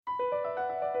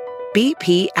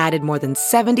BP added more than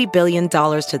 $70 billion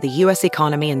to the U.S.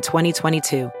 economy in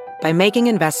 2022 by making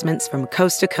investments from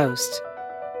coast to coast.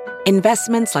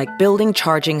 Investments like building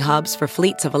charging hubs for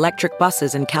fleets of electric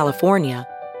buses in California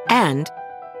and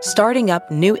starting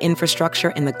up new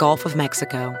infrastructure in the Gulf of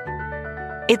Mexico.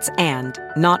 It's and,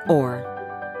 not or.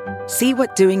 See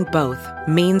what doing both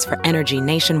means for energy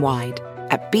nationwide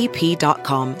at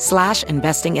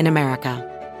bp.com/investing in America.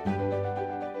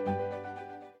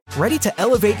 Ready to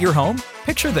elevate your home?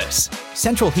 Picture this: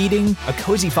 central heating, a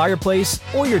cozy fireplace,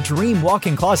 or your dream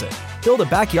walk-in closet. Build a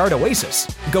backyard oasis,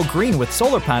 go green with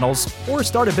solar panels, or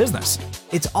start a business.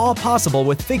 It's all possible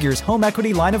with Figure's home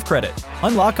equity line of credit.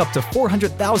 Unlock up to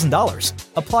 $400,000.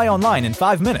 Apply online in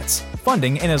 5 minutes.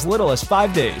 Funding in as little as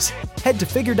 5 days. Head to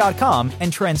Figure.com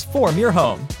and transform your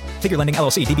home. Figure Lending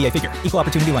LLC, DBA Figure, Equal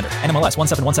Opportunity Lender, NMLS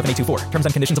 1717824. Terms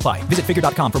and conditions apply. Visit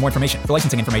Figure.com for more information. For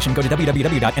licensing information, go to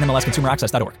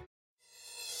www.nmlsconsumeraccess.org.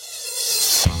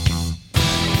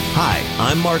 Hi,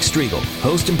 I'm Mark Striegel,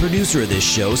 host and producer of this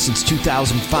show since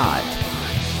 2005.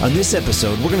 On this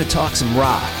episode, we're going to talk some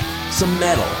rock, some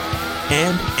metal,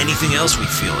 and anything else we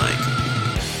feel like.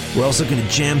 We're also going to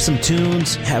jam some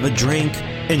tunes, have a drink,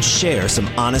 and share some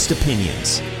honest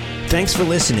opinions. Thanks for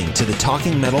listening to the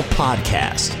Talking Metal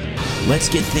Podcast. Let's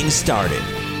get things started.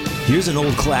 Here's an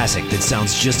old classic that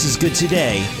sounds just as good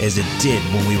today as it did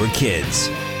when we were kids.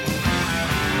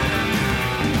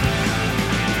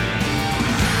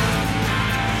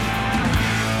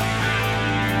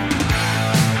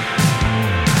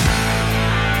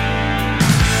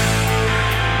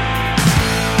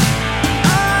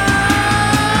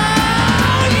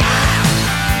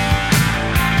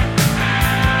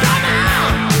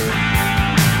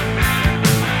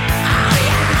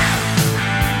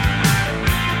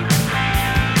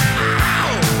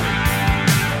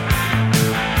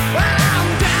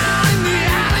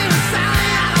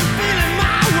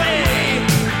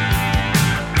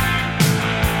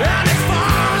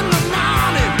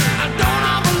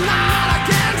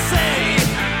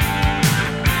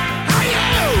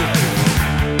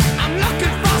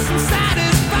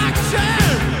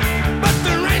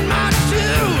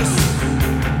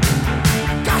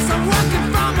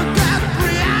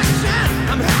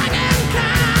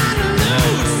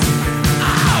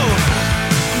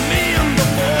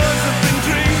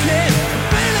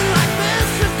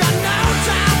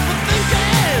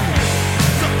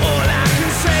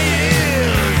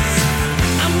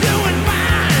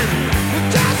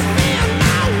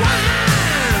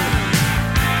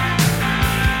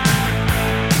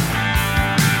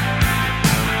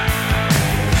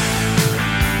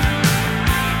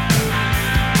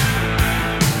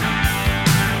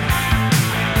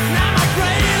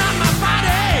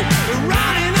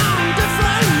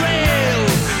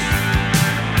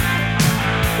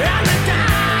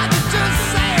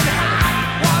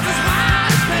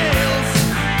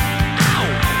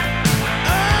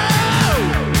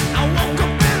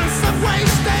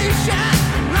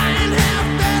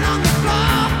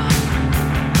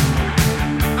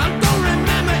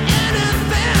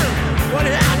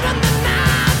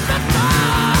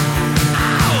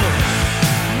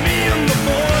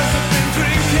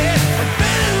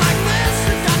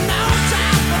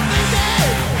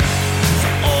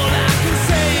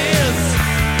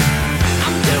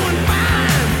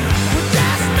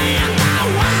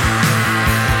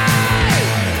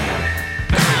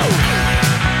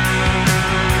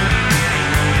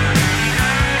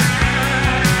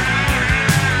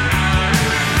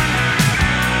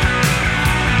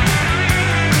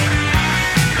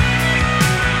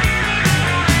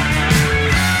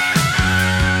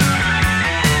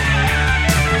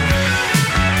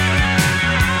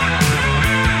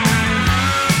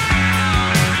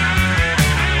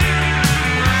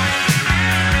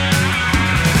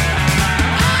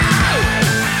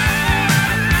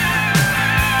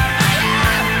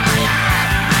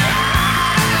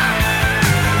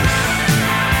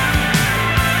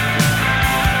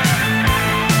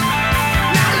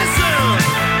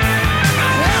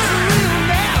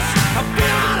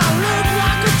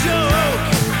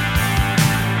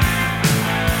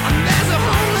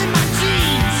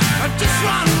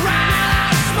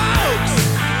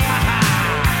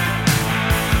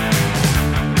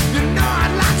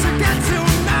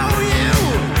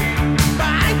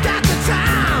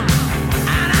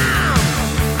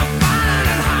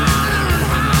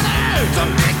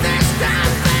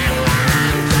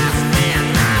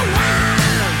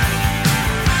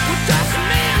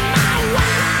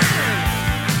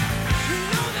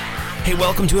 Hey,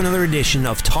 welcome to another edition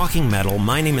of Talking Metal.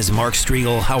 My name is Mark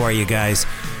Striegel. How are you guys?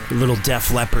 Little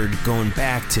Def Leppard going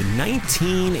back to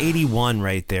 1981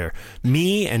 right there.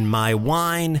 Me and My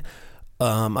Wine,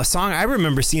 a song I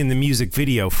remember seeing the music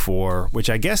video for, which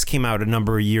I guess came out a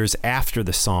number of years after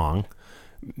the song,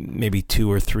 maybe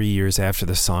 2 or 3 years after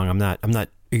the song. I'm not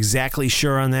exactly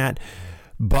sure on that,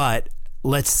 but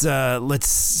let's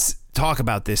talk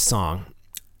about this song.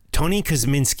 Tony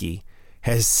Kosminski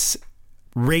has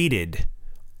rated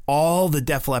all the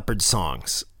Def Leppard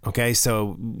songs. Okay,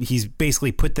 so he's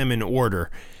basically put them in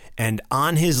order. And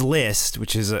on his list,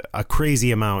 which is a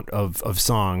crazy amount of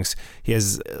songs, he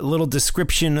has a little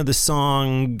description of the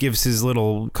song, gives his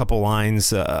little couple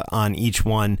lines on each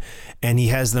one, and he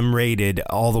has them rated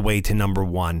all the way to number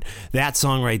 1. That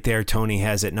song right there, Tony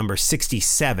has at number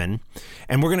 67.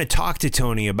 And we're going to talk to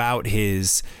Tony about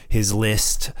his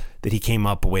list that he came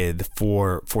up with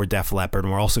for Def Leppard.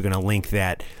 And we're also going to link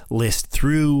that list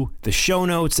through the show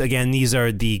notes. Again, these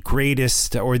are the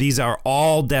greatest, or these are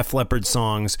all Def Leppard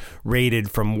songs rated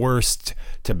from worst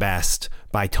to best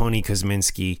by Tony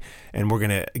Kosminski. And we're going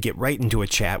to get right into a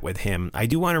chat with him. I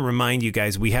do want to remind you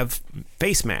guys, we have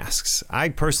face masks. I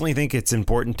personally think it's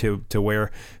important to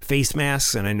wear face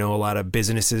masks, and I know a lot of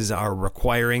businesses are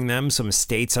requiring them. Some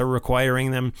states are requiring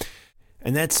them.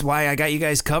 And that's why I got you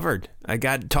guys covered. I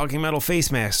got Talking Metal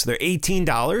face masks. They're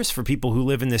 $18 for people who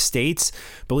live in the States.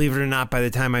 Believe it or not, by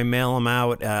the time I mail them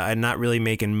out, I'm not really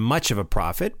making much of a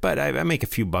profit, but I make a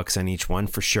few bucks on each one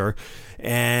for sure.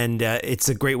 And it's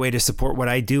a great way to support what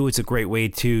I do. It's a great way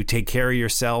to take care of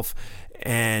yourself.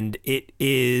 And it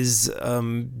is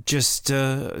just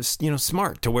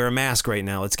smart to wear a mask right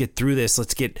now. Let's get through this.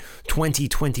 Let's get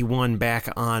 2021 back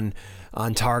on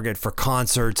target for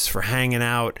concerts, for hanging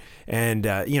out, and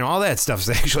all that stuff is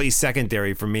actually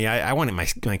secondary for me. I wanted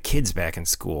my kids back in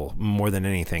school more than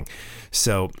anything.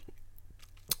 So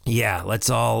yeah, let's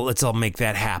all make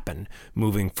that happen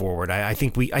moving forward. I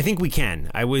think we can.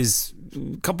 I was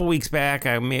a couple weeks back,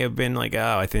 I may have been like,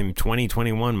 I think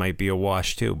 2021 might be a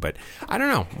wash too, but I don't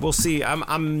know. We'll see.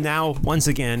 I'm now once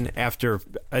again, after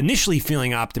initially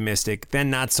feeling optimistic, then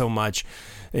not so much.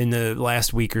 In the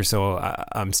last week or so,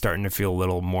 I'm starting to feel a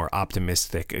little more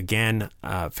optimistic again.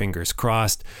 Fingers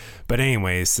crossed. But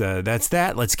anyways, that's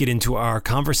that. Let's get into our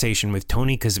conversation with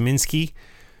Tony Kosminski,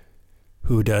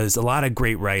 who does a lot of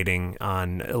great writing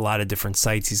on a lot of different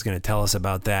sites. He's going to tell us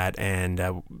about that. And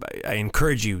I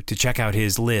encourage you to check out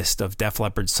his list of Def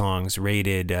Leppard songs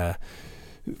rated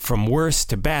from worst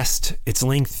to best. It's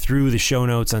linked through the show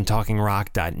notes on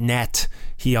talkingrock.net.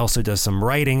 He also does some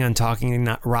writing on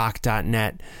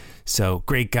talkingrock.net. So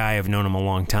great guy. I've known him a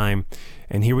long time.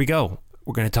 And here we go.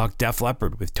 We're going to talk Def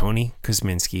Leppard with Tony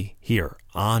Kosminski here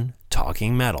on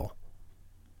Talking Metal.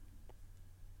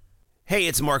 Hey,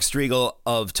 it's Mark Striegel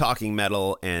of Talking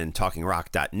Metal and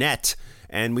talkingrock.net.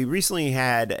 And we recently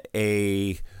had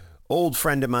a old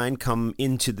friend of mine come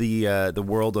into the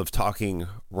world of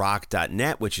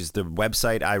talkingrock.net, which is the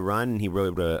website I run. And he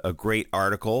wrote a great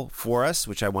article for us,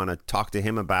 which I want to talk to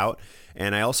him about.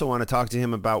 And I also want to talk to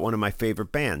him about one of my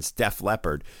favorite bands, Def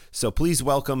Leppard. So please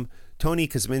welcome Tony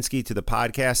Kosminski to the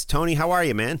podcast. Tony, how are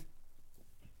you, man?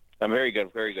 I'm very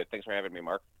good. Very good. Thanks for having me,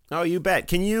 Mark. Oh, you bet.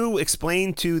 Can you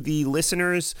explain to the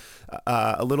listeners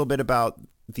a little bit about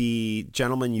the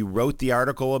gentleman you wrote the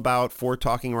article about for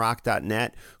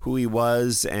talkingrock.net, who he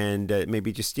was, and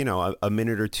maybe just, a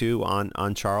minute or two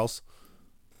on Charles?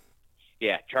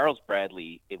 Yeah, Charles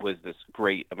Bradley, it was this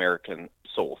great American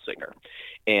soul singer.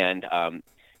 And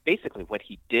basically what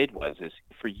he did was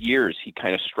for years he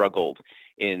kind of struggled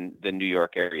in the New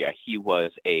York area. He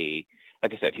was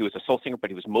like I said, he was a soul singer, but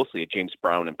he was mostly a James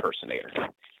Brown impersonator.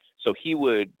 So he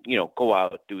would, go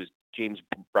out, do his James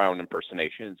Brown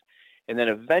impersonations. And then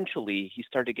eventually he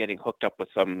started getting hooked up with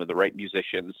some of the right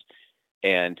musicians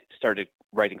and started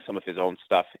writing some of his own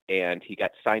stuff. And he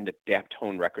got signed to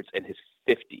Daptone Records in his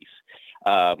 50s.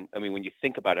 When you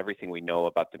think about everything we know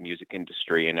about the music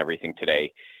industry and everything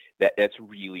today, that's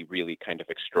really, really kind of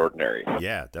extraordinary.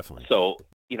 Yeah, definitely. So,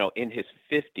 in his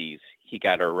 50s, he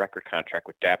got a record contract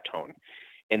with Daptone,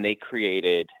 and they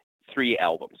created three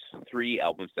albums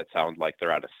that sound like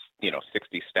they're out of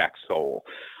 60 Stack Soul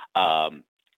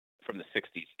from the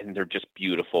 60s, and they're just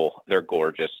beautiful. They're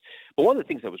gorgeous. But one of the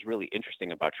things that was really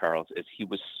interesting about Charles is he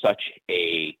was such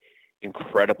a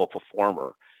incredible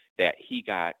performer that he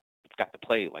got to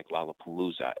play like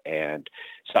Lollapalooza and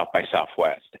South by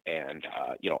Southwest and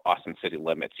Austin City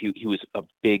Limits. He was a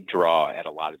big draw at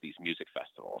a lot of these music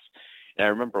festivals. And I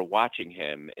remember watching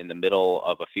him in the middle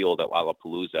of a field at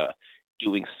Lollapalooza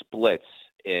doing splits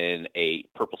in a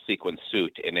purple sequin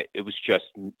suit, and it was just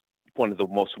one of the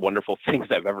most wonderful things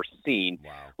I've ever seen,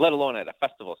 let alone at a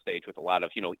festival stage with a lot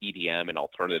of, EDM and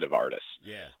alternative artists.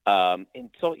 Yeah. And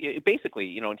so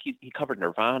basically, and he covered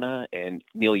Nirvana and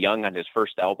Neil Young on his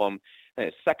first album. And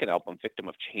his second album, Victim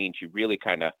of Change, he really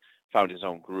kind of found his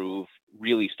own groove,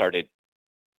 really started,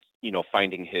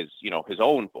 finding his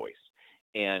own voice.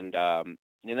 And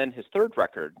then his third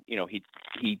record,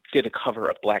 he did a cover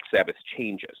of Black Sabbath's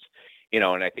Changes, and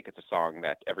I think it's a song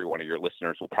that every one of your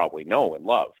listeners will probably know and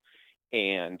love.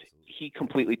 And he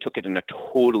completely took it in a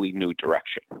totally new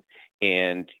direction.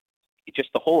 And just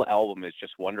the whole album is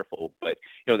just wonderful. But,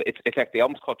 it's in fact, the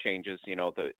album's called Changes.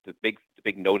 The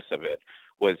big notice of it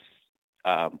was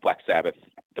Black Sabbath,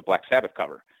 the Black Sabbath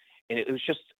cover. And it was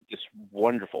just this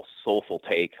wonderful, soulful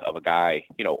take of a guy,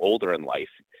 older in life,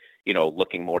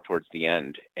 looking more towards the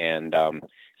end. And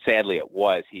sadly,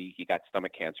 he got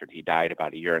stomach cancer. And he died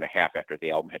about a year and a half after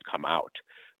the album had come out.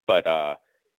 But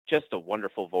just a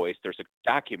wonderful voice. There's a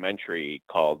documentary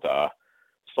called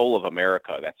Soul of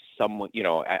America. That's somewhat,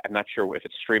 I'm not sure if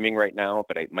it's streaming right now,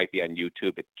 but it might be on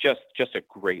YouTube. It's just a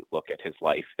great look at his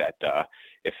life that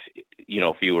if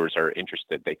viewers are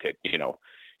interested, they could,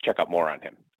 check out more on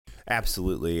him.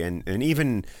 Absolutely. And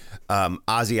even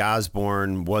Ozzy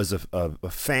Osbourne was a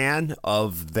fan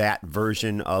of that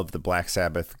version of the Black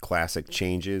Sabbath classic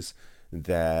Changes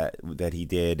that he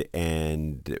did.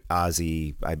 And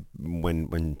Ozzy,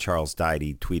 when Charles died,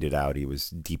 he tweeted out he was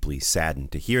deeply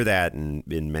saddened to hear that and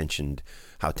mentioned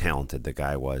how talented the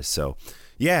guy was. So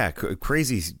yeah,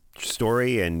 crazy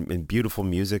story and beautiful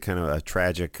music, kind of a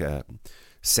tragic,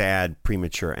 sad,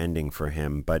 premature ending for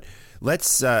him. But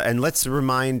let's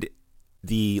remind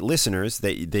the listeners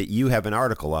that you have an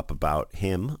article up about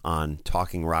him on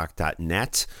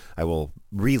talkingrock.net. I will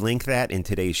relink that in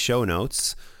today's show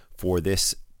notes for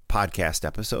this podcast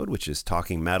episode, which is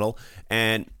Talking Metal.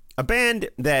 And a band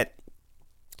that,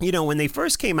 when they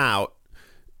first came out,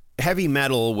 heavy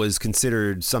metal was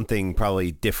considered something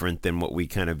probably different than what we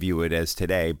kind of view it as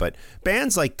today. But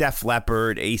bands like Def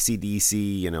Leppard,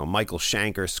 AC/DC, Michael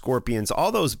Schenker, Scorpions,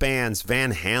 all those bands,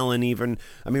 Van Halen even.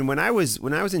 I mean, when I was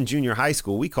in junior high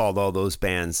school, we called all those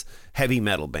bands heavy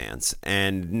metal bands.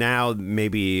 And now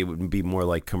maybe it would be more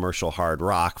like commercial hard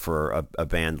rock for a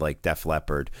band like Def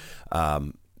Leppard.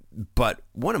 But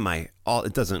one of my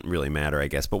it doesn't really matter, I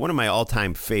guess, but one of my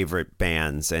all-time favorite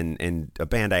bands and a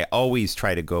band I always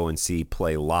try to go and see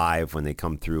play live when they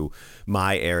come through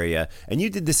my area. And you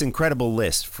did this incredible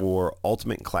list for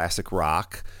Ultimate Classic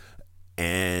Rock,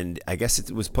 and I guess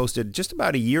it was posted just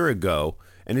about a year ago,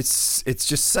 and it's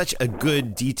just such a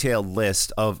good detailed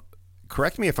list of,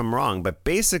 correct me if I'm wrong, but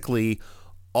basically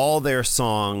all their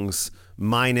songs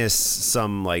minus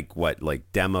some like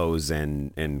demos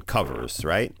and covers,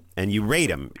 right? And you rate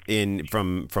them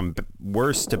from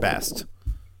worst to best.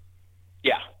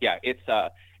 Yeah.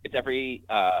 It's every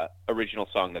original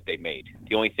song that they made.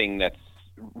 The only thing that's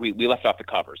we left off the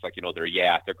covers,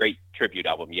 their great tribute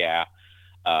album,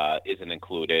 isn't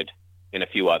included, and a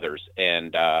few others.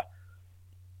 And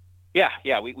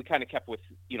we kind of kept with,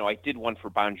 I did one for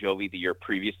Bon Jovi the year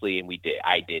previously, and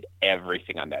I did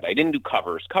everything on that. I didn't do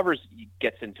covers. Covers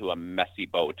gets into a messy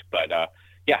boat, but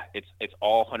it's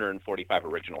all 145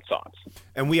 original songs.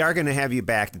 And we are going to have you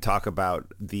back to talk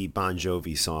about the Bon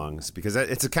Jovi songs, because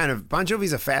it's Bon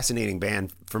Jovi's a fascinating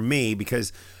band for me,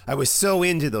 because I was so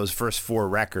into those first 4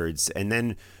 records. And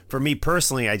then for me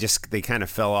personally, they kind of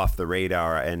fell off the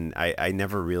radar, and I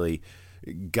never really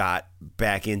got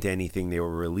back into anything they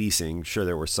were releasing. Sure,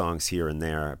 there were songs here and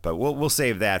there, but we'll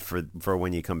save that for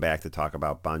when you come back to talk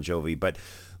about Bon Jovi. But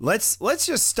let's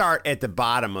just start at the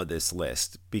bottom of this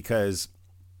list, because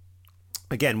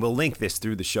again, we'll link this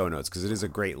through the show notes because it is a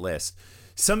great list.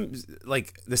 Some,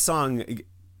 like the song,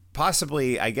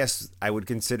 possibly, I guess I would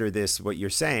consider this, what you're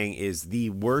saying, is the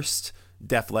worst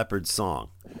Def Leppard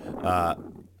song.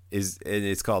 And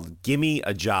it's called "Gimme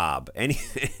a Job."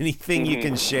 Anything you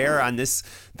can share on this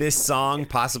song?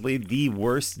 Possibly the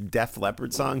worst Def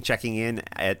Leppard song, checking in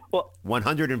at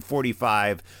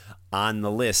 145 on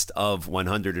the list of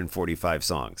 145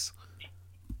 songs.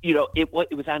 It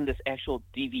was on this actual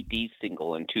DVD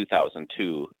single in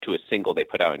 2002 to a single they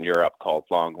put out in Europe called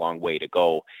 "Long, Long Way to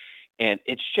Go," and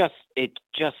the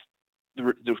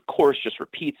chorus just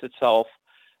repeats itself.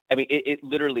 I mean, it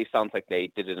literally sounds like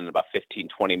they did it in about 15,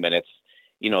 20 minutes.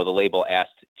 The label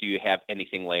asked, "Do you have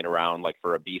anything laying around like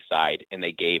for a B-side?" And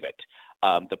they gave it.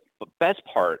 The best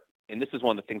part, and this is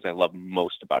one of the things I love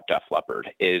most about Def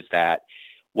Leppard, is that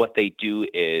what they do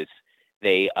is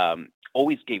they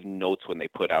always gave notes when they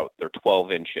put out their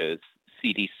 12 inches,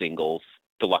 CD singles,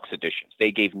 deluxe editions.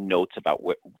 They gave notes about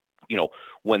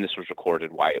when this was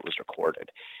recorded, why it was recorded.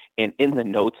 And in the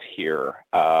notes here,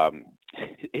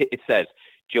 it says,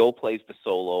 Joe plays the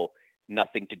solo,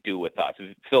 nothing to do with us.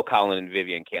 Phil Collins and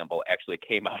Vivian Campbell actually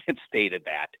came out and stated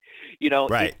that.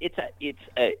 Right.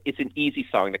 It's an easy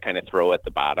song to kind of throw at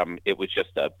the bottom. It was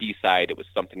just a B-side. It was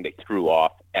something they threw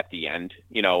off at the end,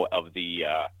 of the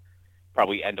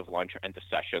probably end of lunch or end of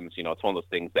sessions. It's one of those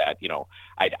things that,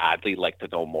 I'd oddly like to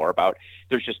know more about.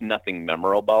 There's just nothing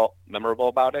memorable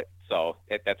about it. So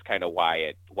that's kind of why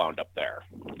it wound up there.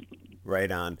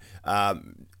 Right on.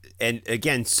 And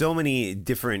again, so many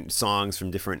different songs from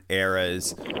different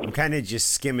eras. I'm kind of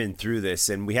just skimming through this,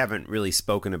 and we haven't really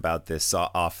spoken about this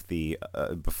off the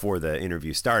before the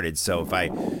interview started. So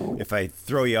if I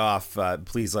throw you off,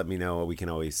 please let me know. We can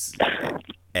always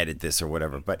edit this or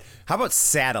whatever. But how about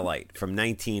Satellite from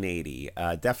 1980?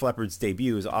 Def Leppard's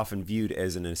debut is often viewed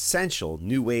as an essential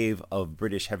new wave of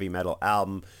British heavy metal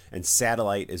album, and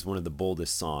Satellite is one of the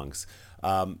boldest songs.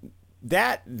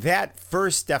 That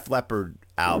first Def Leppard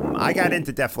album, I got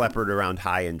into Def Leppard around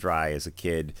High and Dry as a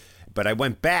kid, but I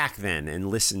went back then and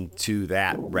listened to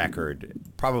that record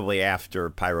probably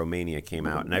after Pyromania came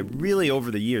out. And I really,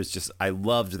 over the years, I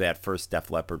loved that first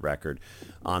Def Leppard record,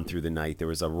 On Through the Night. There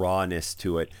was a rawness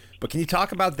to it. But can you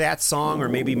talk about that song, or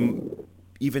maybe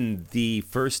even the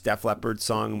first Def Leppard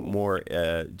song more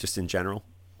just in general?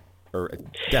 Or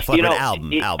Def Leppard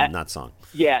album, not song.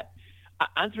 Yeah.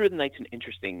 On Through the Night's an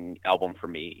interesting album for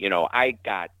me. I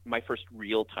got my first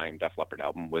real-time Def Leppard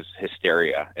album was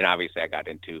Hysteria, and obviously I got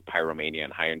into Pyromania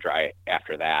and High and Dry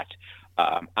after that.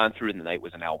 On Through the Night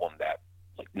was an album that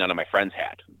none of my friends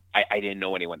had. I didn't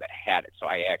know anyone that had it, so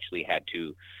I actually had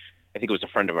to. I think it was a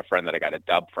friend of a friend that I got a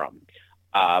dub from.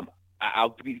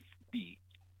 I'll be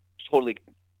totally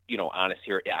honest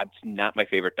here. It's not my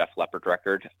favorite Def Leppard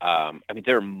record.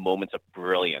 There are moments of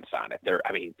brilliance on it.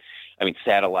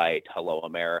 Satellite, Hello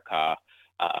America,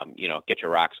 Get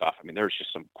Your Rocks Off. There's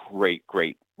just some great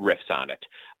riffs on it.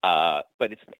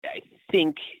 But I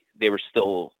think they were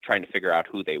still trying to figure out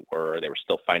who they were. They were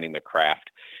still finding their craft.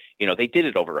 They did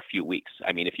it over a few weeks.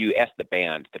 If you ask the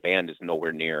band is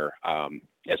nowhere near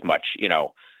as much,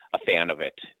 a fan of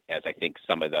it as I think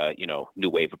some of the, new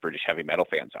wave of British heavy metal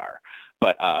fans are.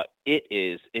 But it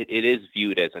is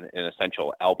viewed as an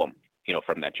essential album,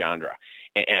 from that genre.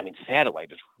 And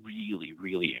Satellite is really,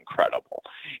 really incredible.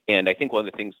 And I think one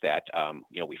of the things that,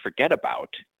 we forget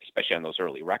about, especially on those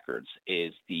early records,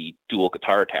 is the dual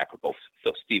guitar attack with both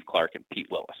Steve Clark and Pete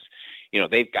Willis.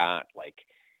 They've got I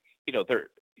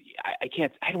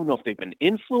don't know if they've been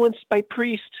influenced by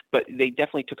Priest, but they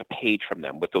definitely took a page from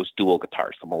them with those dual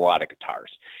guitars, the melodic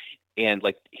guitars. And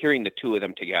hearing the two of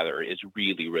them together is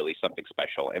really, really something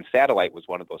special. And Satellite was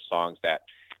one of those songs that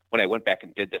when I went back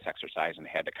and did this exercise and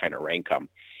had to kind of rank them,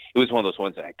 it was one of those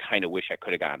ones that I kind of wish I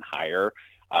could have gotten higher.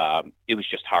 It was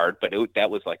just hard, but that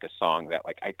was a song that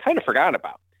I kind of forgot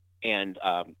about. And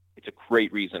it's a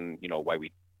great reason, why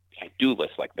I do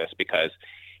lists like this, because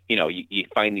you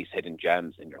find these hidden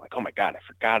gems and you're like, oh my God, I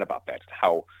forgot about that.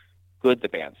 How good the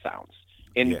band sounds.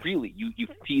 And really you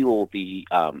feel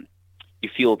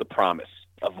the promise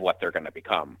of what they're going to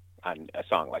become on a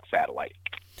song like Satellite.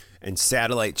 And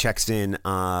Satellite checks in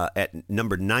at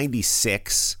number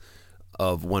 96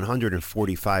 of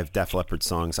 145 Def Leppard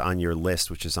songs on your list,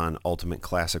 which is on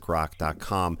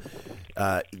ultimateclassicrock.com.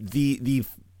 The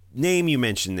name you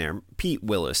mentioned there, Pete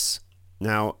Willis.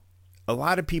 Now, a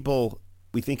lot of people,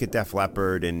 we think of Def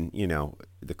Leppard and,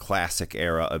 the classic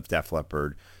era of Def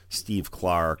Leppard, Steve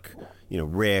Clark,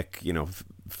 Rick,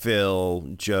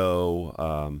 Phil,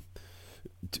 Joe,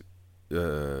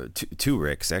 two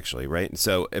Ricks actually, right?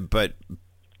 So, but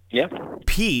yeah,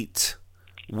 Pete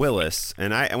Willis,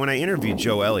 and when I interviewed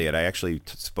Joe Elliott, I actually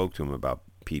spoke to him about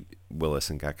Pete Willis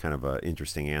and got kind of an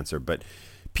interesting answer. But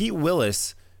Pete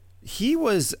Willis, he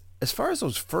was, as far as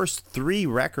those first three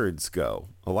records go,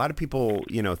 a lot of people,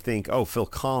 think, oh, Phil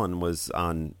Collins was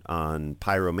on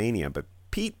Pyromania, but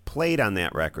Pete played on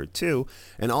that record too,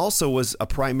 and also was a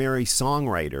primary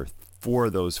songwriter for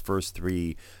those first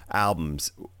three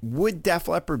albums. Would Def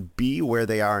Leppard be where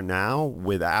they are now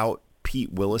without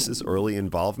Pete Willis's early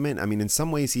involvement? In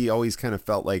some ways, he always kind of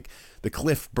felt like the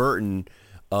Cliff Burton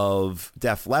of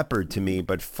Def Leppard to me,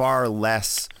 but far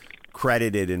less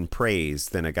credited and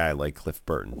praised than a guy like Cliff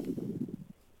Burton.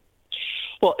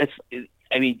 Well,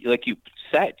 like you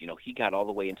said, he got all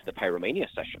the way into the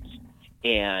Pyromania sessions.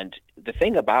 And the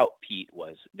thing about Pete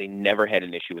was they never had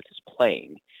an issue with his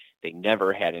playing. They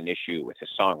never had an issue with his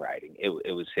songwriting. It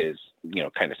was his,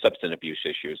 kind of substance abuse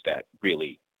issues that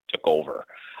really took over.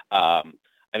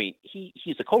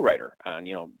 He's a co-writer on,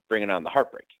 Bringing On the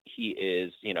Heartbreak. He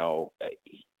is, he's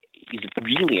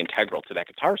really integral to that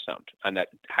guitar sound on that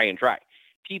High and Dry.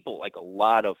 people, like a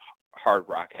lot of hard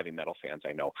rock, heavy metal fans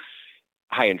I know,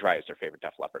 High and Dry is their favorite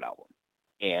Def Leppard album.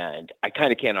 And I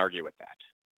kind of can't argue with that.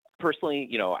 Personally,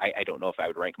 I don't know if I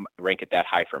would rank it that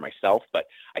high for myself, but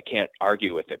I can't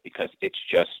argue with it because it's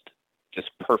just this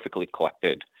perfectly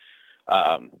collected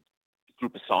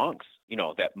group of songs,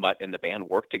 that Mutt and the band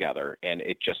work together, and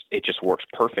it just works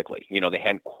perfectly. They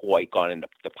hadn't quite gone into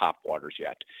the pop waters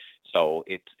yet. So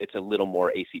it's a little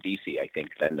more AC/DC, I think,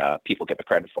 than people get the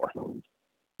credit for.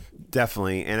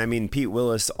 Definitely. And I mean, Pete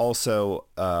Willis also,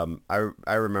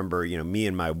 I remember, Me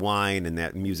and My Wine and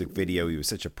that music video. He was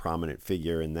such a prominent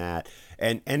figure in that.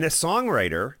 And a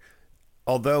songwriter,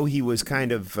 although he was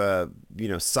kind of,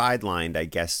 sidelined, I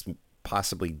guess,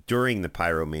 possibly during the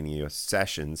Pyromania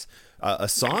sessions, a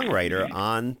songwriter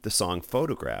on the song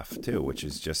Photograph, too, which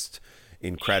is just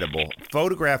incredible.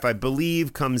 Photograph, I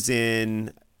believe, comes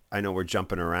in, I know we're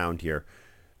jumping around here.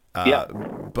 Yeah.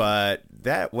 But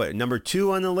that, number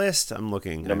 2 on the list? I'm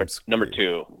looking. Number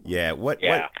 2. Yeah. What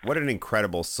an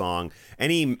incredible song.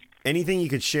 Anything you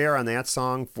could share on that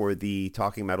song for the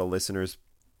Talking Metal listeners?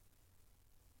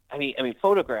 I mean,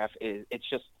 Photograph is, it's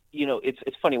just,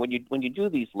 it's funny when you do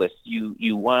these lists,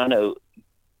 you want to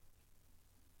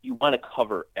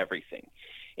cover everything,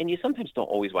 and you sometimes don't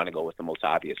always want to go with the most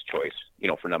obvious choice,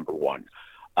 for number 1.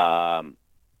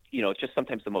 It's just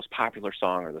sometimes the most popular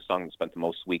song or the song that spent the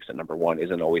most weeks at number 1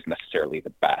 isn't always necessarily the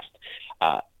best.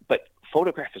 But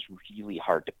Photograph is really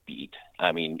hard to beat.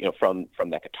 I mean, from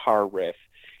that guitar riff,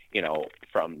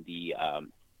 from the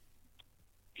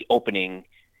opening,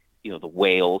 the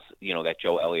wails, that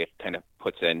Joe Elliott kind of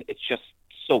puts in. It's just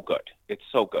so good. It's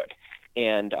so good.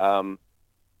 And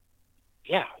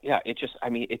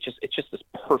it's just this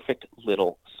perfect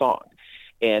little song.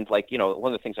 And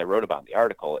one of the things I wrote about in the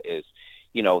article is,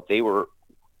 they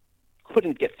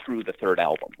couldn't get through the third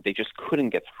album. They just couldn't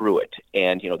get through it.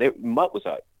 And, Mutt was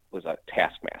a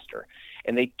taskmaster,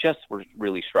 and they just were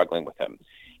really struggling with him.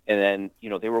 And then,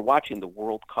 they were watching the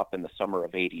World Cup in the summer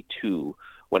of '82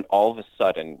 when all of a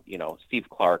sudden, Steve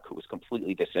Clark, who was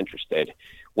completely disinterested,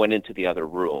 went into the other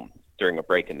room during a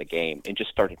break in the game and just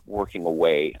started working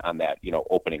away on that,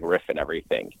 opening riff and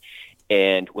everything.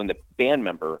 And when the band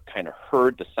member kind of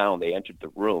heard the sound, they entered the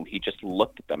room, he just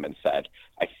looked at them and said,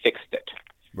 "I fixed it."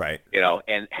 Right.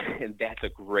 And that's a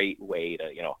great way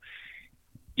to,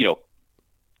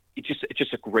 it's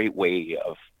just a great way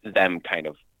of them kind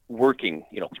of working,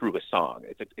 through a song.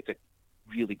 It's a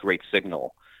really great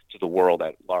signal to the world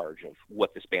at large of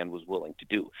what this band was willing to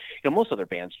do. Most other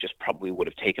bands just probably would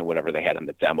have taken whatever they had in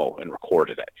the demo and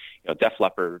recorded it. Def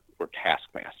Leppard were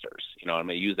taskmasters. I'm going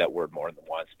to use that word more than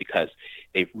once because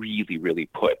they really, really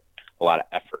put a lot of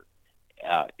effort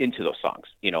into those songs.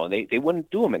 And they wouldn't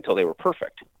do them until they were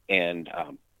perfect. And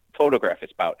Photograph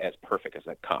is about as perfect as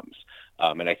it comes.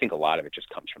 And I think a lot of it just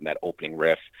comes from that opening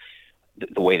riff,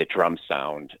 the way the drums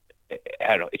sound. I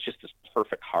don't know. It's just this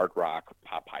perfect hard rock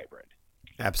pop hybrid.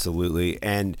 Absolutely.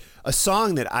 And a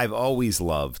song that I've always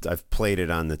loved, I've played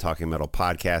it on the Talking Metal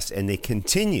podcast, and they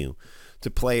continue to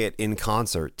play it in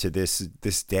concert to this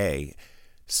day.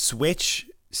 Switch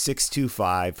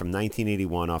 625 from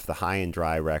 1981 off the High and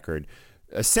Dry record.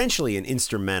 Essentially an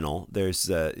instrumental. There's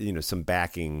some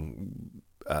backing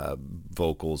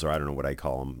vocals, or I don't know what I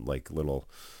call them, like little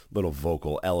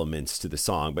vocal elements to the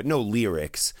song, but no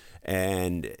lyrics.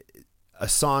 And a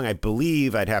song, I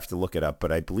believe, I'd have to look it up,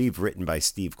 but I believe written by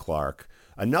Steve Clark,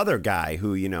 another guy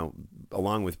who,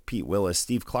 along with Pete Willis,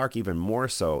 Steve Clark even more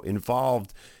so,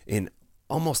 involved in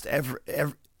almost every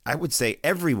I would say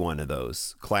every one of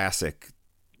those classic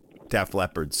Def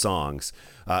Leppard songs.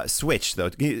 Switch,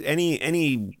 though,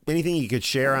 anything you could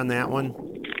share on that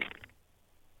one?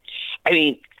 I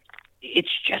mean,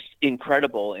 it's just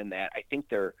incredible in that I think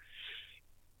they're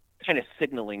kind of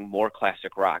signaling more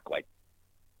classic rock, like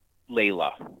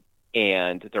Layla,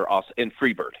 and they're also in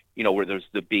Freebird, where there's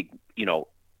the big,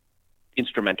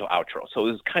 instrumental outro. So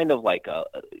it was kind of like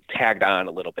tagged on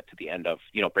a little bit to the end of,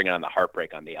 bringing on the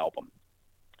heartbreak on the album.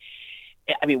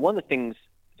 I mean, one of the things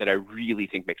that I really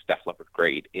think makes Def Leppard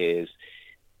great is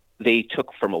they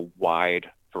took from a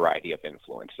wide variety of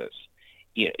influences.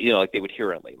 Like they would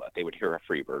hear a Layla, they would hear a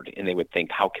Freebird, and they would think,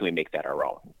 how can we make that our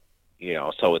own?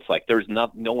 So it's like there's no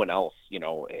one else,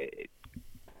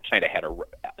 kind of had a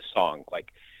song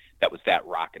like that was that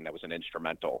rock and that was an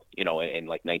instrumental, in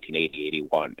like 1980,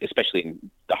 81, especially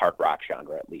in the hard rock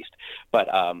genre at least. But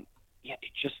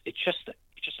it's just a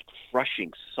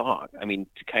crushing song. I mean,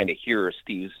 to kind of hear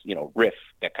Steve's riff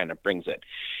that kind of brings it,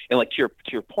 and like to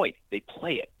your point, they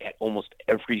play it at almost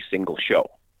every single show.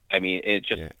 I mean, it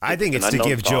just. Yeah. I think it's to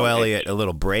give Joe Elliott a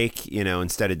little break,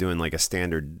 instead of doing like a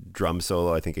standard drum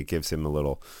solo. I think it gives him a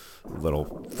little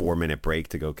 4-minute break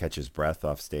to go catch his breath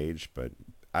off stage. But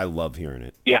I love hearing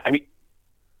it. Yeah,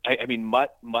 I mean,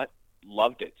 Mutt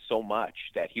loved it so much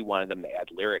that he wanted them to add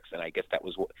lyrics, and I guess that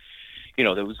was what,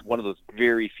 there was one of those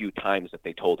very few times that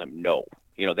they told him no.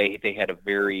 They had a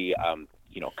very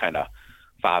kind of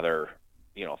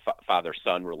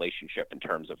father-son relationship in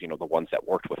terms of, the ones that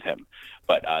worked with him.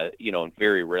 But,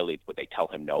 very rarely would they tell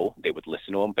him no. They would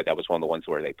listen to him, but that was one of the ones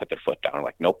where they put their foot down,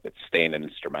 like, nope, it's staying an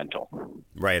instrumental.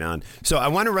 Right on. So I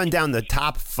want to run down the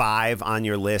top 5 on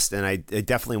your list, and I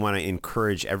definitely want to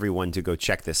encourage everyone to go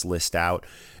check this list out.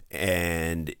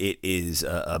 And it is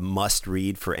a must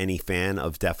read for any fan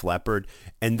of Def Leppard.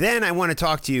 And then I want to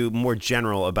talk to you more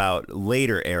general about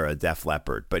later era Def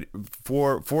Leppard. But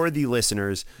for the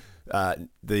listeners,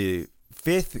 the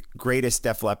 5th greatest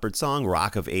Def Leppard song,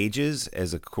 Rock of Ages,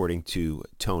 as according to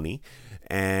Tony,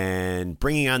 and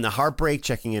Bringing on the Heartbreak,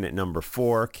 checking in at number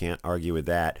 4. Can't argue with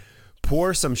that.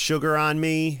 Pour Some Sugar on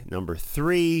Me, number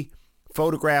 3.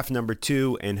 Photograph, number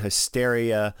 2, and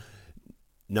Hysteria,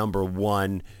 number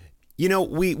 1.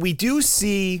 We do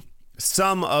see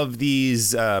some of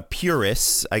these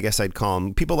purists, I guess I'd call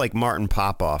them, people like Martin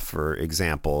Popoff, for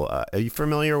example. Are you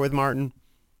familiar with Martin?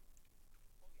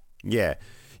 Yeah.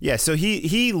 So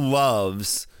he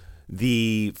loves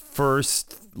the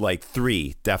first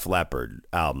 3 Def Leppard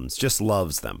albums, just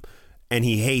loves them, and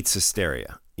he hates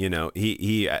Hysteria.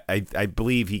 I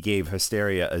believe he gave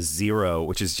Hysteria a 0,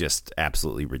 which is just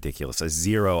absolutely ridiculous. A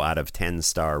 0 out of 10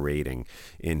 star rating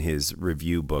in his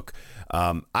review book.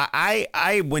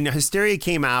 I when Hysteria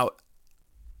came out,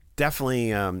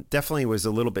 definitely was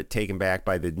a little bit taken back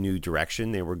by the new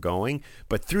direction they were going.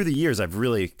 But through the years, I've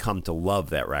really come to love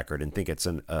that record and think it's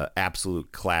an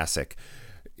absolute classic.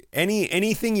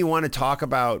 Anything you want to talk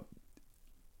about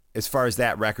as far as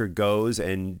that record goes,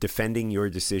 and defending your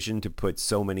decision to put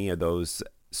so many of those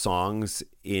songs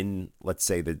in, let's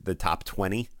say, the top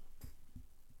 20?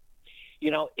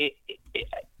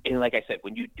 And like I said,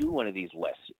 when you do one of these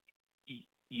lists,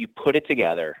 you put it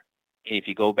together, and if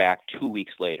you go back 2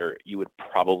 weeks later, you would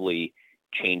probably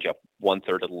change up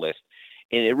 1/3 of the list,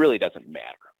 and it really doesn't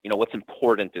matter. What's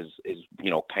important is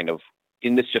kind of,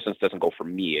 and this just doesn't go for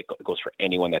me. It goes for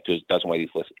anyone that does one of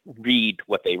these lists. Read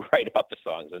what they write about the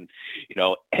songs, and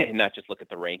and not just look at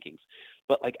the rankings.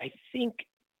 But I think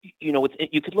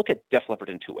you could look at Def Leppard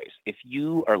in 2 ways. If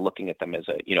you are looking at them as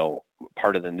a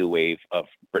part of the new wave of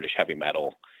British heavy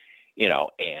metal,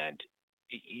 and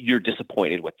you're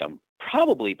disappointed with them,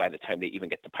 probably by the time they even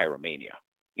get to Pyromania,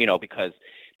 because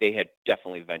they had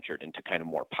definitely ventured into kind of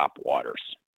more pop waters.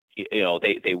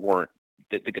 They weren't.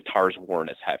 The guitars weren't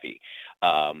as heavy.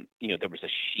 There was a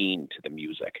sheen to the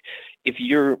music. If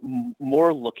you're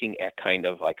more looking at kind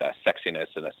of like a sexiness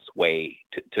and a sway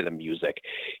to the music,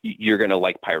 you're going to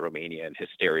like Pyromania and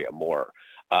Hysteria more.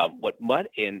 What Mutt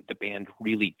and the band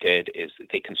really did is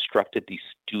they constructed these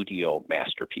studio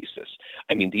masterpieces.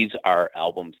 I mean, these are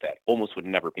albums that almost would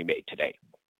never be made today.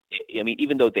 I mean,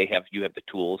 even though you have the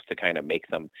tools to kind of make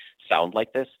them sound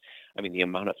like this, I mean, the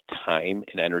amount of time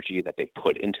and energy that they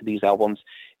put into these albums,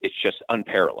 it's just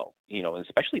unparalleled,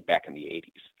 especially back in the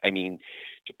 80s. I mean,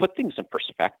 to put things in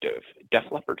perspective, Def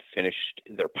Leppard finished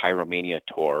their Pyromania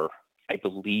tour, I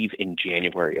believe, in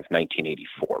January of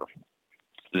 1984.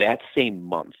 That same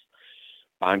month,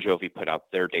 Bon Jovi put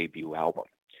out their debut album.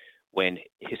 When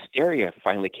Hysteria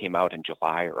finally came out in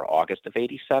July or August of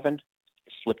 87,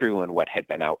 Slippery When Wet had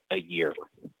been out a year.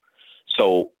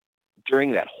 So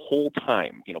during that whole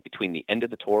time, between the end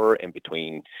of the tour and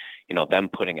between, them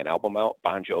putting an album out,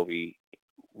 Bon Jovi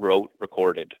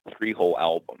recorded 3 whole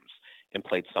albums and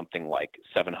played something like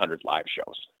 700 live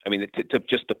shows. I mean,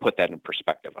 just to put that in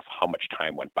perspective of how much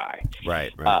time went by.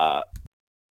 Right. I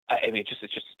mean, it's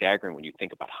just staggering when you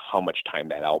think about how much time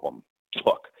that album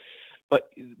took. But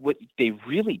what they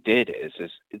really did is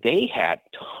they had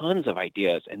tons of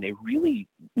ideas, and they really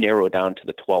narrowed down to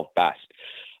the 12 best.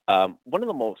 One of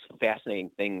the most fascinating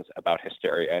things about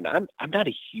Hysteria, and I'm not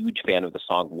a huge fan of the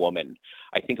song Woman.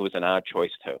 I think it was an odd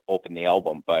choice to open the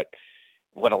album, but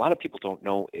what a lot of people don't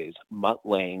know is Mutt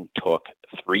Lange took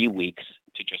 3 weeks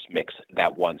to just mix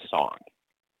that one song.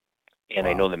 And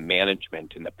wow. I know the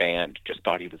management and the band just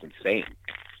thought he was insane.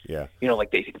 Yeah.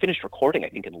 They finished recording, I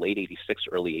think, in late 86,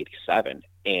 early 87,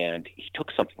 and he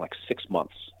took something like 6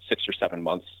 or 7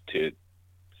 months to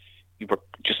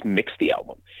just mix the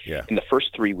album. Yeah. And the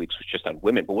first 3 weeks was just on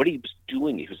Women. But what he was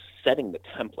doing, he was setting the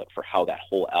template for how that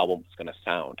whole album was going to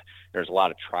sound. There's a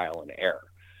lot of trial and error.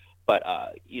 But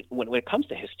when it comes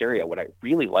to Hysteria, what I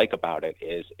really like about it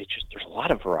is there's a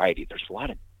lot of variety. There's a lot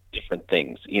of different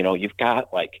things. You've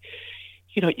got like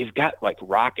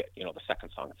Rocket, the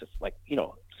second song. It's just like,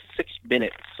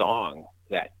 6-minute song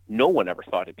that no one ever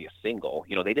thought it'd be a single.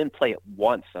 They didn't play it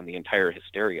once on the entire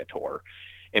Hysteria tour.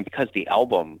 And because the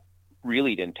album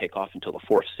really didn't take off until the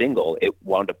fourth single, it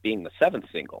wound up being the seventh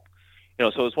single. So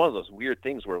it was one of those weird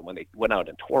things where when they went out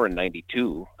and tour in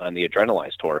 92 on the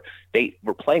Adrenalize tour, they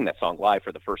were playing that song live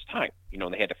for the first time,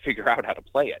 and they had to figure out how to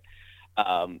play it.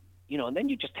 And then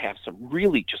you just have some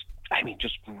really just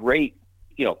great,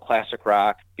 classic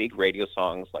rock, big radio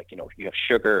songs like, you have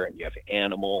Sugar and you have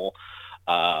Animal,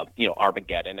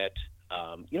 Armageddon it.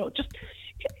 I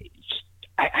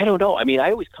don't know.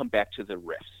 I always come back to the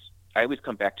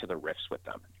riffs with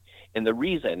them. And the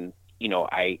reason,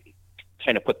 I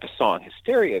kind of put the song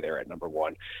Hysteria there at number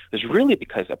one was really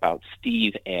because about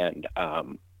Steve and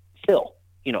Phil,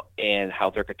 and how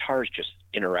their guitars just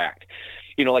interact.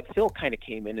 Like Phil kind of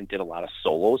came in and did a lot of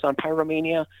solos on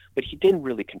Pyromania, but he didn't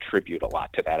really contribute a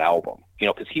lot to that album,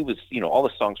 because he was, all the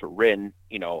songs were written,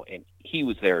 and he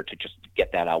was there to just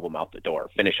get that album out the door,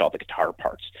 finish all the guitar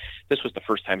parts. This was the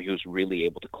first time he was really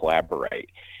able to collaborate.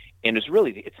 And it's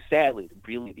sadly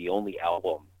really the only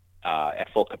album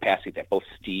at full capacity that both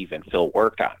Steve and Phil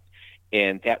worked on.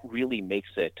 And that really makes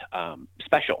it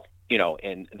special,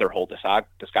 in their whole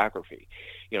discography.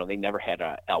 They never had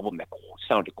an album that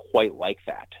sounded quite like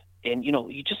that. And,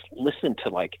 you just listen to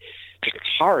like the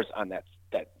guitars on that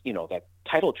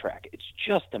title track. It's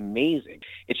just amazing.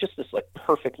 It's just this like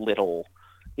perfect little,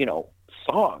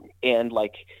 song. And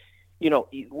like,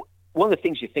 one of the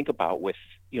things you think about with,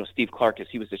 Steve Clark is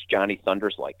he was this Johnny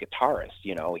Thunders like guitarist.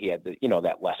 He had the,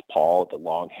 that Les Paul, the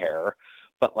long hair,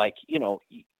 but like,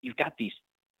 you've got these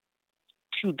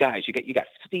two guys. You got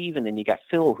Steve, and then you got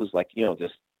Phil, who's like,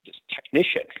 this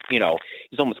technician.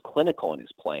 He's almost clinical in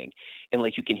his playing, and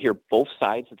like you can hear both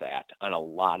sides of that on a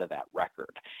lot of that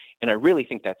record. And I really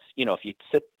think that's, if you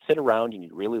sit around and you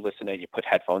really listen and you put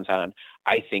headphones on,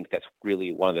 I think that's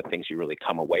really one of the things you really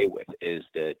come away with is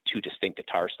the two distinct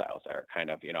guitar styles that are kind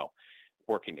of,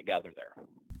 working together there.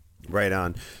 Right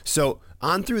on. So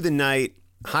On Through the Night,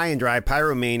 High and Dry,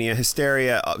 Pyromania,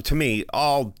 Hysteria, to me,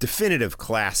 all definitive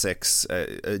classics,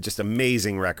 just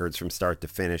amazing records from start to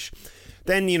finish.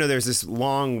 Then, there's this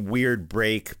long, weird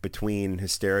break between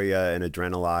Hysteria and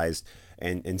Adrenalized,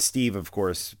 and Steve, of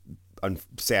course,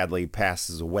 sadly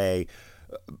passes away.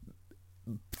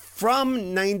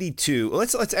 From 92,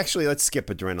 let's skip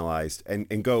Adrenalized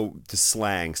and go to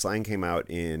Slang. Slang came out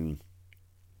in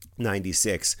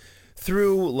 96.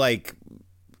 Through, like,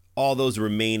 all those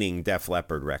remaining Def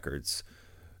Leppard records,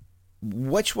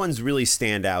 which ones really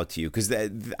stand out to you? Because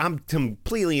I'm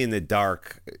completely in the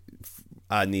dark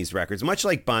on these records. Much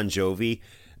like Bon Jovi,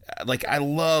 like I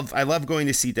love going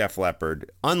to see Def Leppard.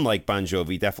 Unlike Bon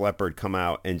Jovi, Def Leppard come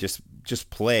out and just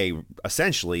play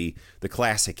essentially the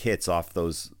classic hits off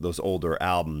those older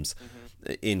albums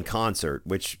in concert,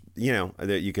 which,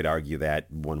 you could argue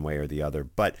that one way or the other.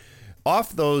 But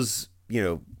off those,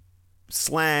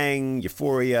 Slang,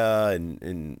 Euphoria,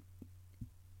 and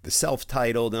the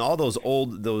self-titled, and all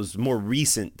those more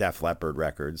recent Def Leppard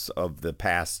records of the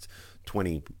past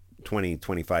 20,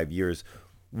 25 years,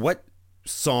 what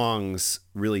songs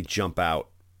really jump out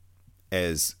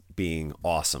as being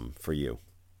awesome for you?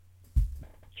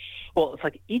 Well, it's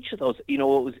like each of those,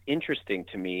 what was interesting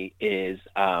to me is,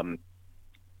 when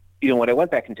I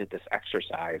went back and did this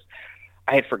exercise,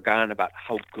 I had forgotten about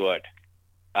how good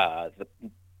the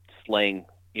Slang,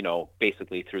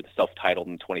 basically through the self-titled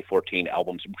and 2014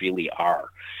 albums really are.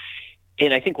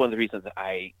 And I think one of the reasons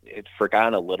I had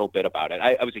forgotten a little bit about it,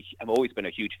 I've always been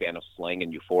a huge fan of Slang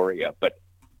and Euphoria, but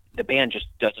the band just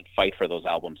doesn't fight for those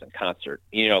albums in concert.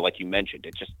 Like you mentioned,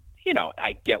 it just,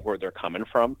 I get where they're coming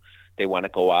from. They want to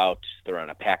go out. They're on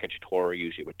a package tour,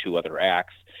 usually with two other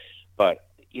acts. But,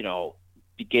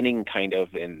 beginning kind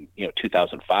of in,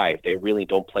 2005, they really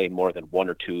don't play more than one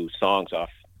or two songs off,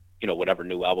 whatever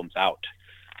new album's out,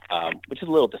 which is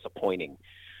a little disappointing.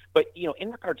 But,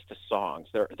 in regards to songs,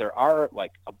 there are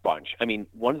like a bunch. I mean,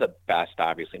 one of the best,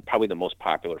 obviously, and probably the most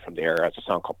popular from the era is a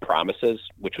song called Promises,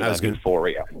 which was on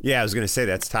Euphoria. Yeah, I was going to say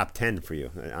that's top 10 for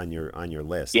you on your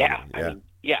list. Yeah.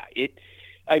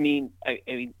 I mean,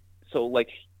 so like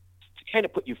to kind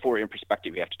of put Euphoria in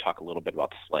perspective, you have to talk a little bit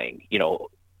about the Slang.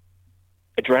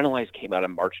 Adrenalize came out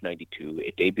in March 92.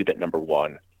 It debuted at number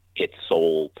one. It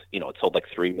sold like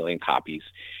 3 million copies.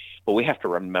 But we have to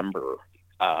remember,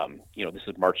 this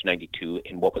is March 92,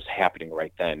 and what was happening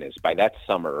right then is by that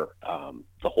summer,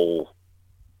 the whole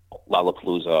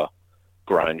Lollapalooza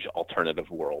grunge alternative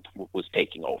world was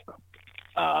taking over,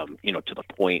 to the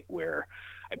point where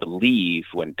I believe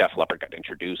when Def Leppard got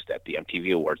introduced at the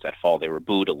MTV Awards that fall, they were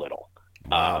booed a little.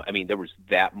 Wow. I mean, there was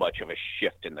that much of a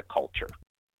shift in the culture.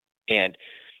 And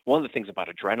one of the things about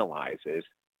Adrenalize is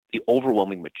the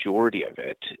overwhelming majority of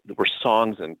it were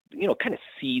songs and, kind of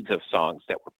seeds of songs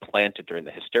that were planted during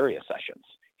the Hysteria sessions,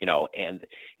 and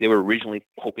they were originally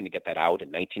hoping to get that out in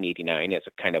 1989 as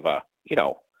a kind of a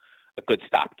good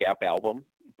stopgap album.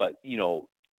 But,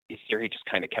 Hysteria just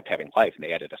kind of kept having life, and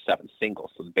they added a 7th single.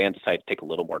 So the band decided to take a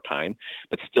little more time,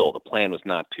 but still the plan was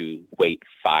not to wait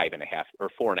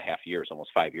 4.5 years,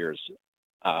 almost 5 years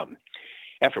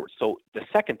afterwards. So the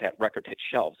second that record hit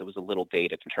shelves, it was a little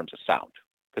dated in terms of sound,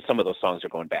 because some of those songs are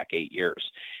going back 8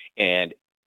 years. And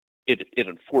it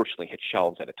unfortunately hit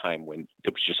shelves at a time when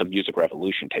there was just a music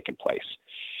revolution taking place.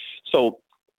 So,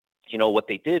 what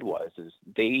they did is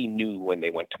they knew when they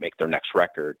went to make their next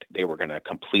record, they were going to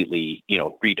completely,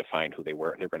 redefine who they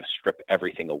were. They're going to strip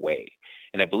everything away.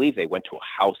 And I believe they went to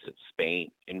a house in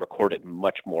Spain and recorded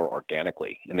much more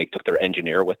organically. And they took their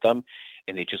engineer with them,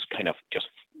 and they just kind of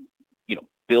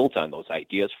built on those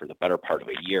ideas for the better part of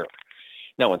a year.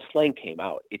 Now, when Slang came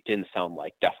out, it didn't sound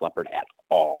like Def Leppard at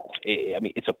all.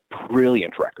 It's a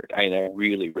brilliant record. I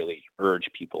really, really urge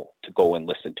people to go and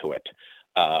listen to it.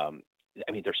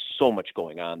 There's so much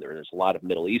going on there. There's a lot of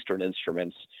Middle Eastern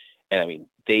instruments. And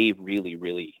they really,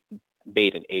 really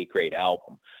made an A-grade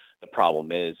album. The problem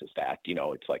is that,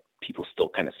 it's like people still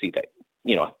kind of see that,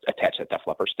 attach that Def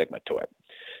Leppard stigma to it.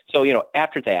 So,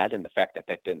 after that, and the fact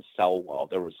that didn't sell well,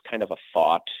 there was kind of a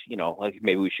thought, like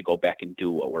maybe we should go back and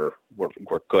do what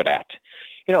we're good at.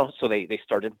 So they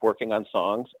started working on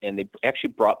songs, and they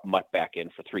actually brought Mutt back in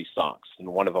for 3 songs. And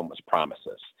one of them was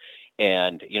Promises.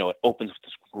 And, it opens with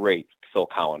this great Phil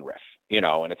Collins riff,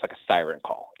 and it's like a siren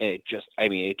call. And it just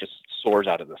soars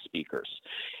out of the speakers.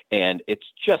 And it's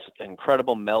just an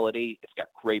incredible melody. It's got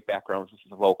great backgrounds with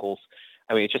the vocals.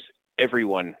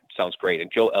 Everyone sounds great.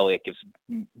 And Joe Elliott gives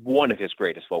one of his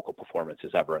greatest vocal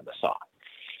performances ever in the song.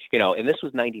 And this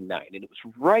was 99, and it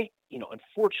was right,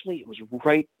 unfortunately, it was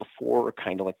right before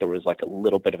kind of like there was like a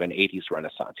little bit of an 80s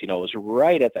renaissance. It was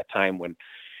right at that time when,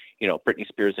 Britney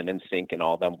Spears and NSYNC and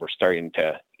all of them were starting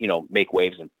to, make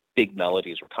waves, and big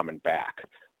melodies were coming back.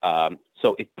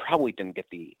 So it probably didn't get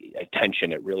the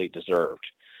attention it really deserved.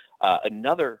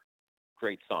 Another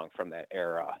great song from that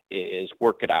era is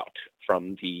Work It Out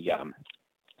from the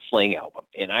Slang album.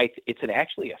 And it's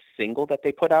actually a single that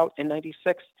they put out in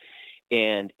 96.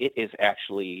 And it is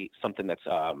actually something that's,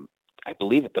 I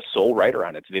believe the sole writer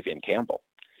on it's Vivian Campbell.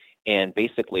 And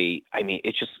basically,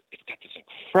 it's got this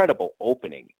incredible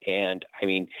opening. And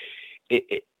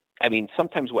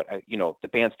sometimes what, the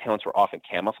band's talents were often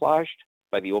camouflaged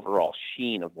by the overall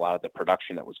sheen of a lot of the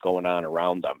production that was going on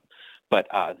around them. But,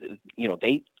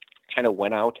 they kind of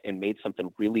went out and made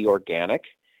something really organic,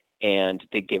 and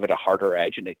they gave it a harder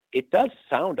edge. And it does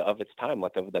sound of its time,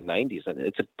 like of the 90s. And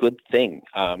it's a good thing.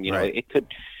 Right. It could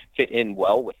fit in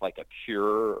well with like a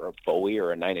Cure or a Bowie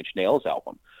or a Nine Inch Nails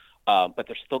album. But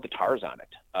there's still guitars on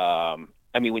it.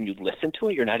 When you listen to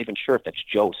it, you're not even sure if that's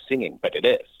Joe singing, but it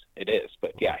is. It is.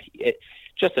 But yeah, it's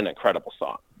just an incredible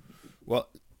song. Well,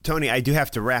 Tony, I do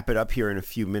have to wrap it up here in a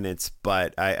few minutes,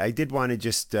 but I did want to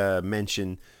just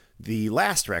mention the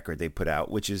last record they put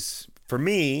out, which is, for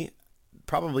me,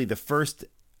 probably the first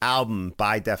album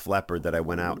by Def Leppard that I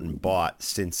went out and bought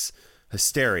since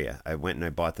Hysteria. I went and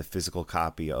I bought the physical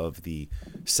copy of the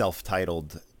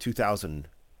self-titled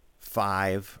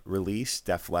 2005 release,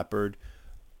 Def Leppard.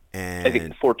 And I think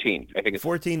it's 14. I think it's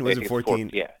 14. Was it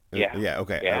 14? Yeah.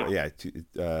 Okay. Yeah.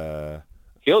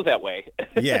 Feels that way.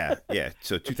 yeah.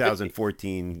 So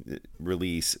 2014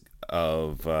 release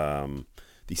of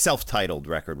the self-titled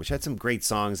record, which had some great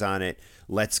songs on it.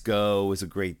 Let's Go was a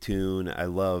great tune. I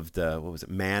loved,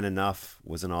 Man Enough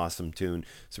was an awesome tune.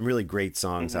 Some really great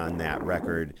songs on that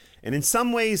record. And in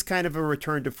some ways, kind of a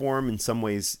return to form, in some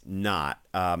ways not.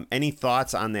 Any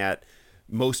thoughts on that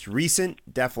most recent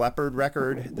Def Leppard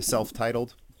record, the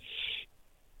self-titled?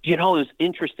 It was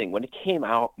interesting. When it came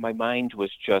out, my mind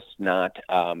was just not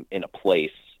in a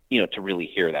place, to really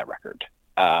hear that record.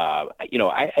 I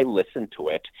listened to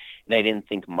it, and I didn't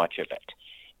think much of it.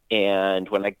 And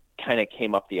when I kind of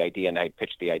came up the idea, and I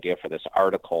pitched the idea for this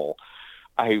article,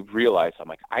 I realized I'm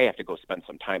like, I have to go spend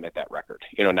some time at that record,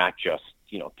 not just,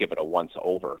 give it a once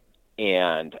over.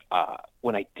 And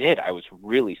when I did, I was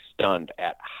really stunned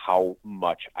at how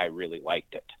much I really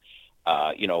liked it.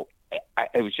 I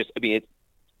was just,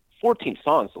 14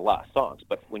 songs is a lot of songs,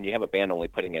 but when you have a band only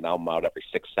putting an album out every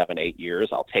 6, 7, 8 years,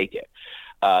 I'll take it.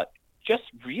 Just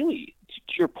really,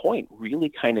 to your point, really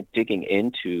kind of digging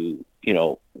into,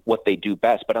 what they do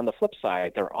best. But on the flip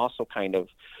side, they're also kind of,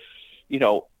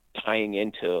 tying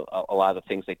into a lot of the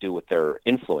things they do with their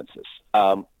influences.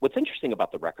 What's interesting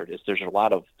about the record is there's a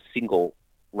lot of single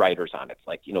writers on it.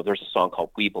 Like, there's a song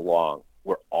called We Belong,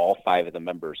 where all 5 of the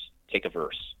members take a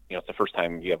verse. It's the first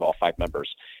time you have all 5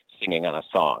 members singing on a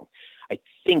song. I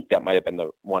think that might have been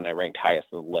the one I ranked highest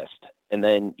on the list. And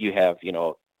then you have,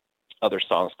 other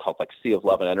songs called like Sea of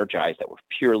Love and Energize that were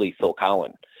purely Phil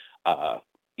Collins,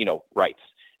 writes.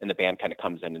 And the band kind of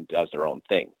comes in and does their own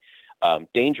thing.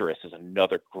 Dangerous is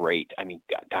another great,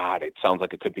 God, it sounds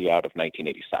like it could be out of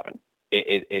 1987.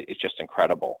 It's just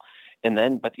incredible. And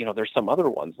then, but there's some other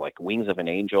ones like Wings of an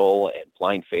Angel and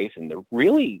Blind Faith, and they're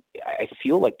really, I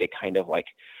feel like they kind of like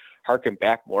harken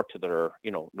back more to their,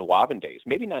 Nuwaben days.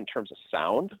 Maybe not in terms of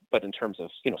sound, but in terms of,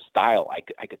 style. I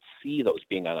could see those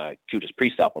being on a Judas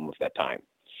Priest album of that time.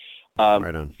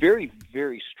 Right on. Very,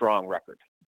 very strong record.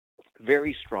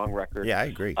 Very strong record. Yeah, I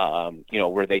agree.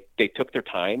 Where they took their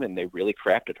time and they really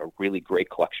crafted a really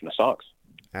great collection of songs.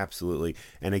 Absolutely.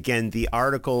 And again, the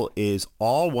article is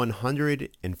all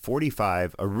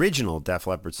 145 original Def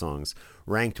Leppard songs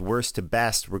ranked worst to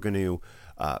best. We're going to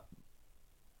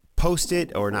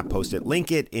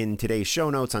link it in today's show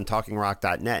notes on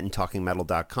talkingrock.net and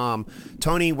talkingmetal.com.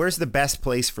 Tony, where's the best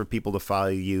place for people to follow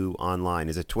you online?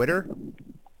 Is it Twitter?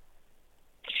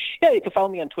 Yeah, you can follow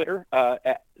me on Twitter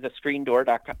at the Screen Door.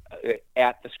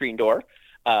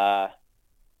 I'm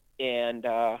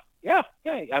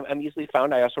easily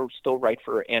found. I also still write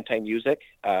for Anti-Music,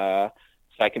 so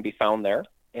I can be found there.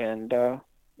 And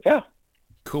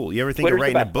cool. You ever think Twitter's of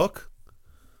writing a book?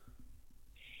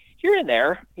 Here and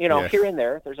there, here and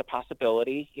there, there's a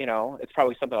possibility. It's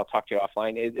probably something I'll talk to you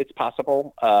offline. It's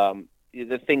possible.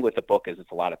 The thing with the book is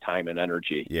it's a lot of time and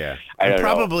energy. Yeah.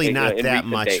 Probably not that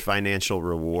much financial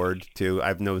reward, too.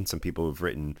 I've known some people who've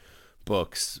written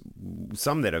books,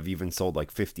 some that have even sold like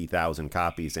 50,000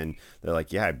 copies, and they're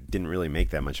like, yeah, I didn't really make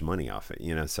that much money off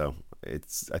it, so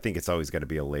I think it's always got to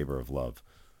be a labor of love.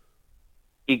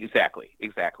 Exactly.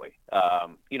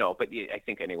 But I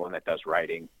think anyone that does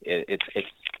writing, it's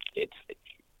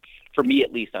for me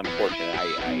at least, I'm fortunate.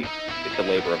 It's a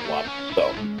labor of love, so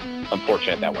I'm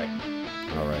fortunate that way.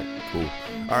 All right, cool.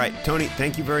 All right, Tony,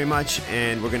 thank you very much,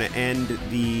 and we're going to end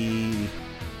the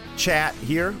chat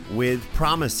here with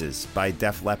Promises by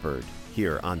Def Leppard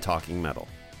here on Talking Metal.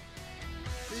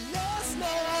 Last night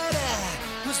I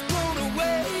was blown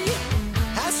away.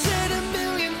 I said a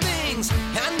million things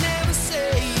I never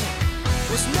say.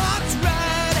 Was knocked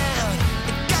right out.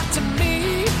 It got to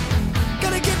me.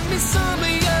 Gotta get me some of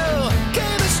your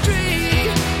chemistry.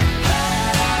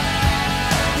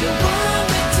 You want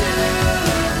me to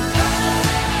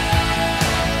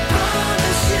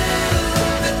promise you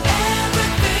that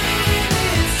everything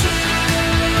is true.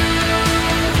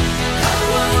 I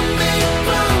won't make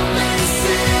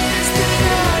promises that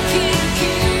I can't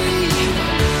keep.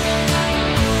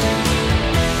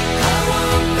 I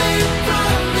won't make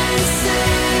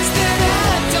promises that I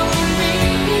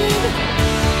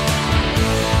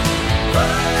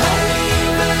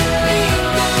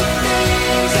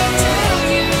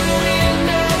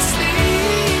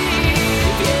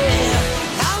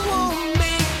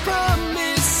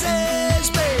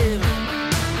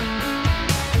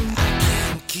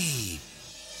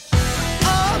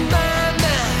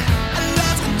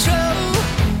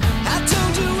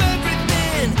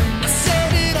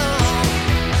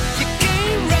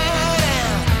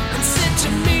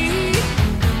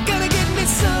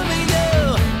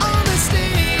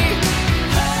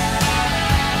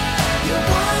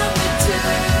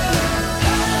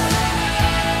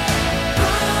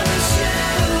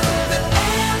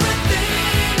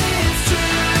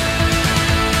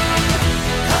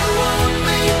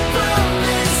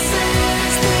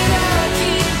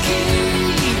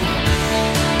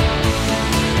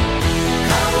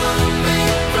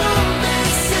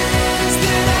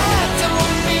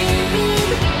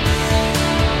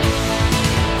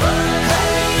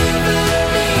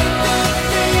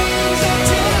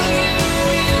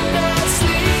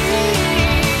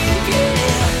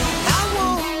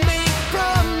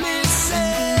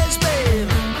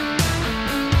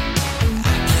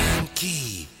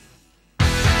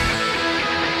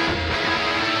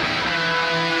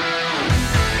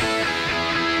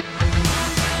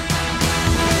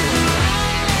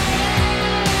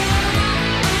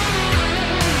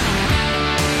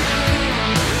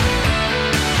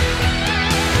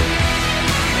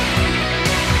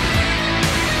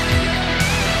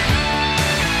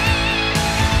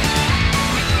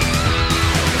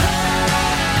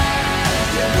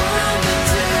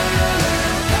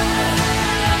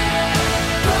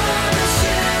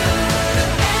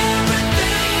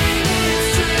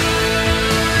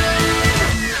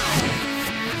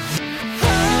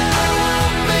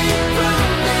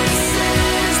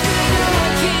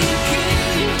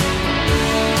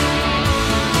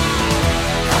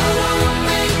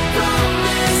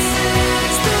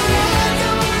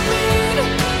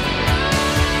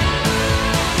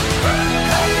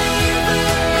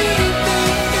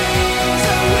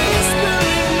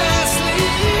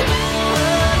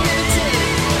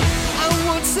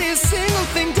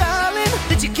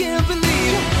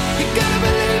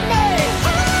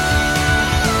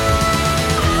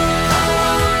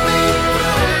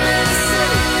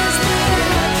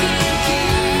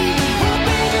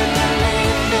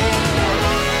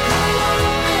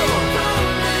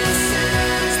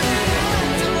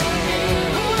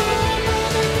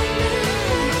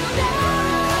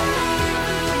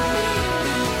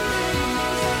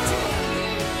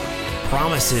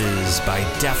Promises by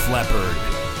Def Leppard.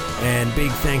 And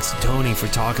big thanks to Tony for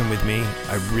talking with me.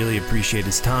 I really appreciate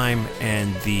his time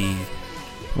and the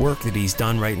work that he's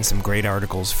done writing some great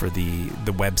articles for the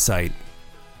website.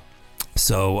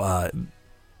 So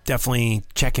definitely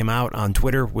check him out on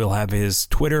Twitter. We'll have his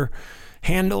Twitter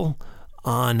handle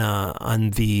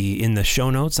in the show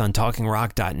notes on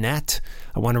talkingrock.net.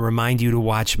 I want to remind you to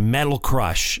watch Metal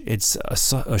Crush. It's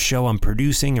a show I'm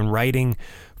producing and writing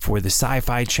for the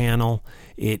Sci-Fi Channel.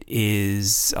 It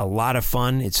is a lot of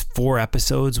fun. It's 4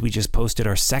 episodes. We just posted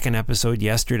our 2nd episode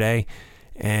yesterday,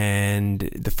 and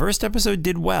the first episode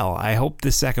did well. I hope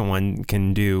the second one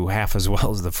can do half as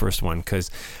well as the first one, because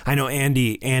I know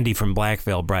Andy from Black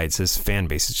Veil Brides, his fan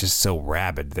base is just so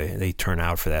rabid. They turn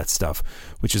out for that stuff,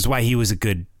 which is why he was a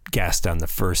good guest on the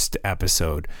first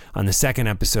episode. On the second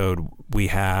episode, we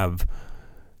have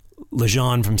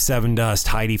Lejean from Seven Dust,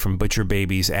 Heidi from Butcher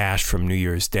Babies, Ash from New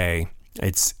Year's Day.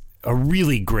 It's a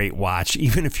really great watch,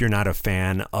 even if you're not a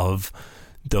fan of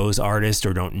those artists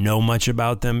or don't know much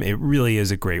about them. It really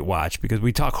is a great watch because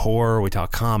we talk horror, we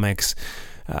talk comics.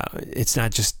 It's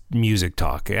not just music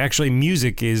talk. Actually,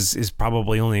 music is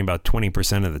probably only about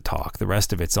 20% of the talk. The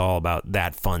rest of it's all about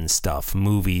that fun stuff,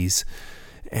 movies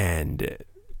and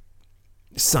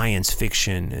science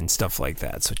fiction and stuff like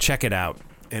that. So check it out.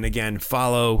 And again,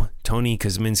 follow Tony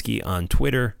Kosminski on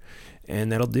Twitter, and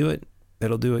that'll do it.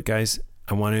 That'll do it, guys.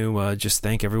 I want to just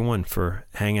thank everyone for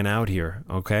hanging out here,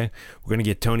 okay? We're going to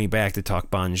get Tony back to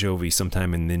talk Bon Jovi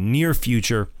sometime in the near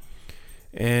future.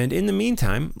 And in the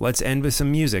meantime, let's end with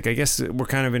some music. I guess we're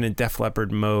kind of in a Def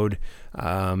Leppard mode.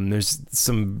 There's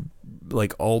some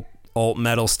like alt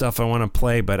metal stuff I want to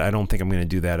play, but I don't think I'm going to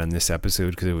do that on this episode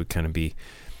because it would kind of be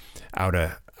out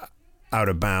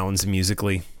of bounds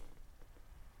musically.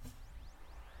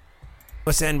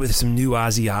 Let's end with some new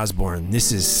Ozzy Osbourne.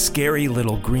 This is Scary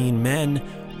Little Green Men,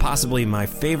 possibly my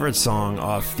favorite song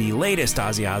off the latest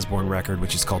Ozzy Osbourne record,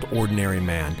 which is called Ordinary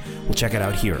Man. We'll check it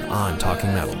out here on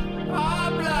Talking Metal. Are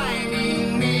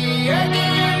blinding me again.